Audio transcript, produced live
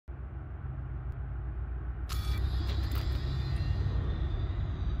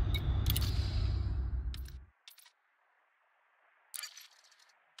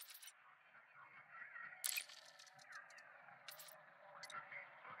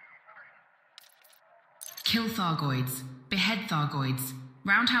Kill Thargoids. Behead Thargoids.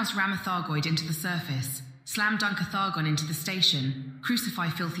 Roundhouse ram a Thargoid into the surface. Slam dunk a Thargon into the station. Crucify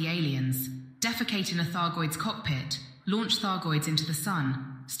filthy aliens. Defecate in a Thargoid's cockpit. Launch Thargoids into the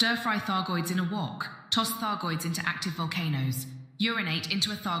sun. Stir-fry Thargoids in a wok. Toss Thargoids into active volcanoes. Urinate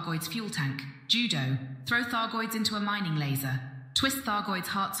into a Thargoid's fuel tank. Judo. Throw Thargoids into a mining laser. Twist Thargoids'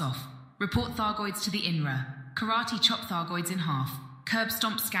 hearts off. Report Thargoids to the INRA. Karate chop Thargoids in half. Curb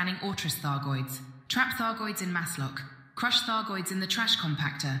stomp scanning Ortrus Thargoids. Trap Thargoids in masslock. Crush Thargoids in the trash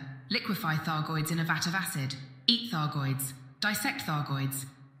compactor. Liquefy Thargoids in a vat of acid. Eat Thargoids. Dissect Thargoids.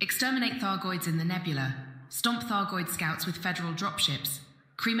 Exterminate Thargoids in the nebula. Stomp Thargoid scouts with federal dropships.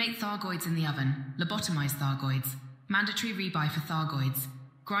 Cremate Thargoids in the oven. Lobotomize Thargoids. Mandatory rebuy for Thargoids.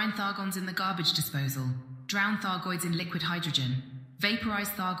 Grind Thargons in the garbage disposal. Drown Thargoids in liquid hydrogen. Vaporize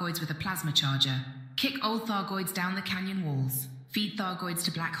Thargoids with a plasma charger. Kick old Thargoids down the canyon walls. Feed Thargoids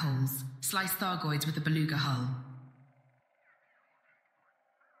to black holes. Slice Thargoids with a beluga hull.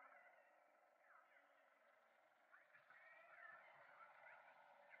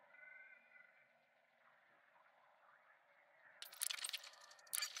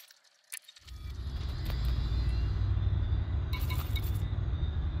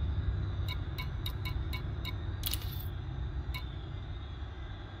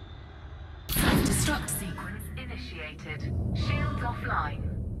 Destruct sequence initiated. Shields offline.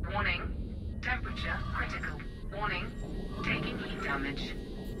 Warning. Temperature critical. Warning. Taking heat damage.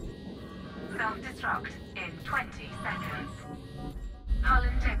 Self-destruct in 20 seconds. Hull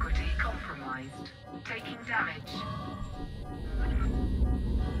integrity compromised. Taking damage.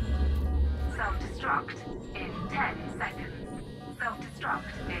 Self-destruct in 10 seconds.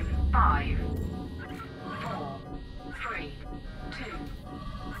 Self-destruct in 5, 4, 3, 2,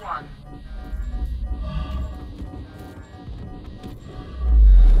 1.